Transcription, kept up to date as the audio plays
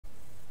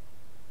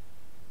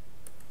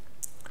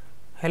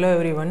Hello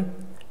everyone,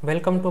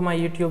 welcome to my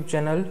YouTube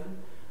channel.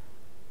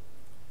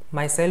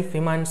 Myself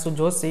Himanshu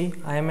Joshi.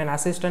 I am an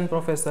assistant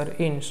professor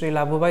in Sri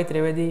Labhubhai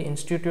Trivedi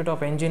Institute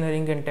of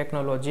Engineering and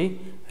Technology,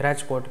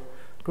 Rajkot.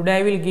 Today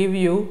I will give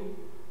you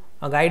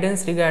a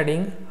guidance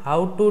regarding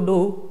how to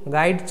do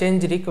guide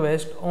change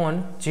request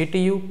on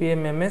GTU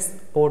PMMS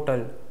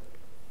portal.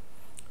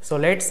 So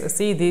let's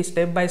see the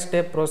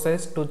step-by-step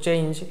process to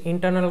change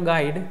internal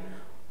guide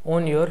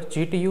on your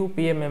GTU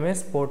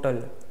PMMS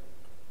portal.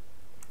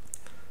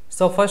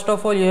 So first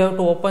of all, you have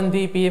to open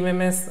the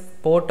PMMS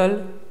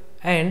portal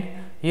and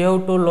you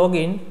have to log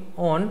in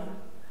on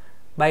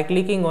by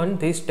clicking on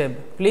this tab.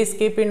 Please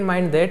keep in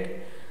mind that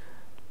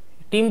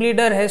team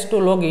leader has to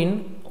log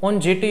in on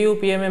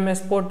GTU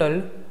PMMS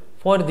portal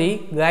for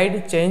the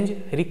guide change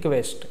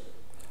request.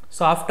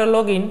 So after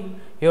login,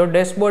 your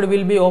dashboard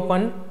will be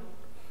open.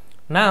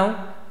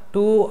 Now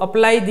to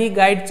apply the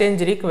guide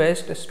change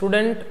request,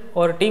 student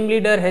or team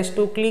leader has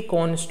to click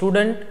on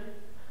student,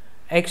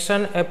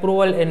 action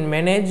approval and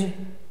manage,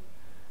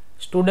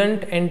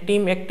 student and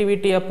team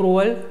activity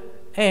approval,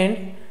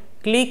 and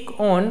click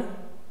on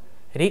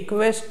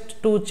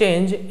request to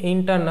change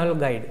internal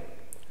guide.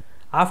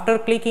 After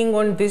clicking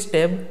on this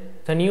tab,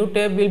 the new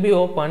tab will be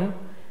open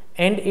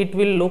and it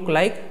will look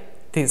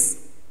like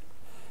this.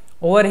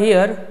 Over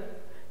here,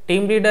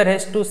 team leader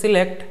has to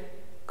select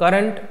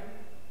current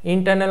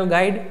internal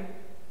guide.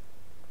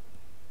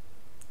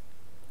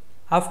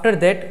 After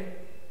that,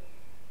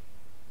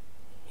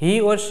 he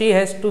or she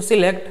has to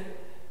select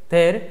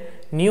their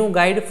new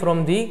guide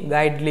from the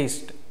guide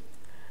list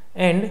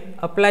and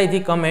apply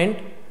the comment.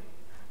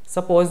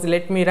 Suppose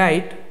let me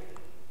write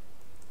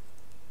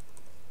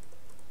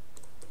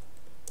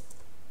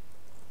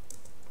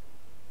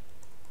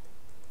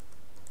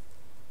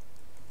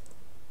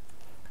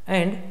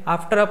and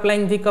after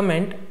applying the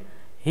comment,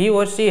 he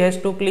or she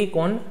has to click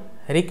on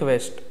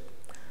request.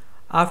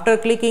 After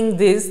clicking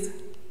this,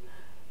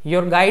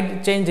 your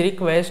guide change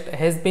request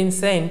has been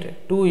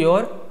sent to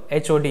your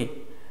HOD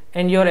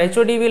and your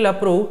HOD will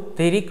approve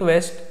the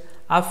request.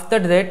 After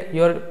that,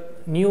 your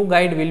new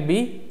guide will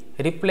be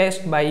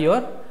replaced by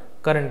your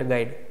current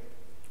guide.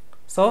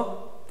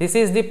 So this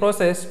is the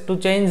process to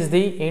change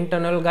the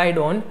internal guide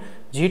on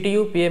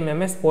GTU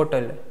PMMS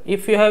portal.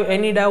 If you have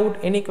any doubt,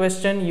 any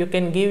question, you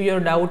can give your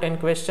doubt and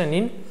question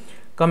in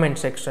comment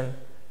section.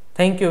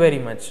 Thank you very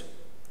much.